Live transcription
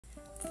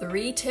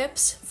3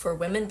 tips for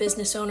women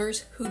business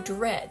owners who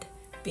dread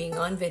being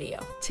on video.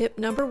 Tip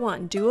number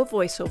 1, do a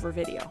voiceover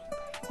video.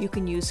 You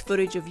can use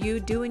footage of you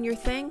doing your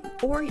thing,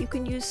 or you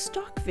can use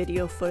stock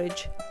video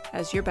footage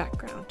as your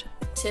background.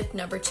 Tip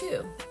number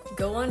 2,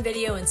 go on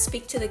video and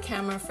speak to the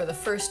camera for the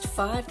first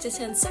 5 to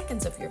 10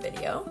 seconds of your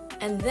video,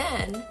 and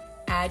then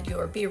add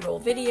your B-roll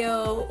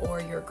video or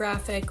your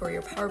graphic or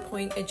your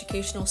PowerPoint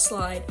educational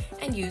slide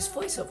and use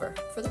voiceover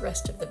for the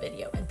rest of the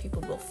video, and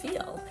people will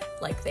feel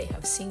like they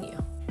have seen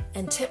you.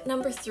 And tip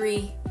number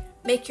 3,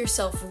 make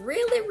yourself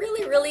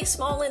really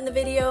small in the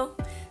video.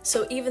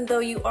 So even though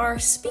you are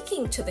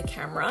speaking to the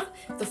camera,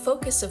 the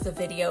focus of the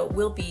video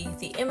will be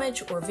the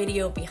image or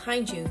video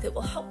behind you that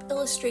will help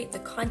illustrate the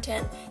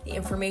content, the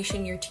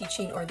information you're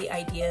teaching, or the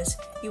ideas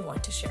you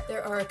want to share.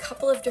 There are a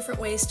couple of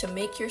different ways to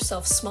make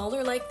yourself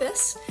smaller like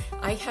this.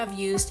 I have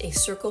used a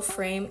circle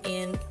frame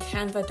in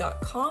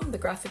canva.com, the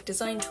graphic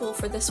design tool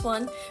for this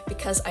one,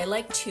 because I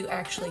like to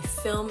actually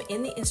film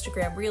in the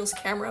Instagram Reels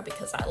camera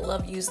because I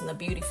love using the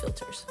beauty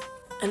filters.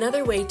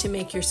 Another way to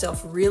make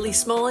yourself really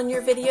small in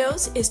your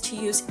videos is to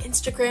use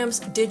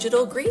Instagram's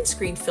digital green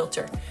screen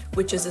filter,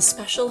 which is a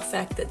special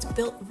effect that's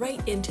built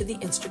right into the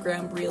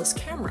Instagram Reels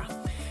camera.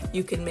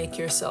 You can make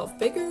yourself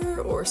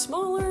bigger or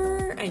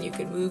smaller, and you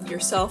can move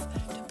yourself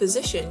to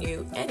position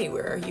you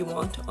anywhere you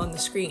want on the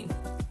screen.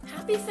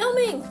 Happy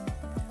filming!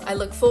 I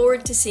look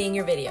forward to seeing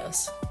your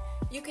videos.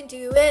 You can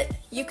do it,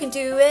 you can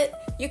do it,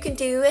 you can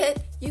do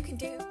it, you can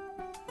do it.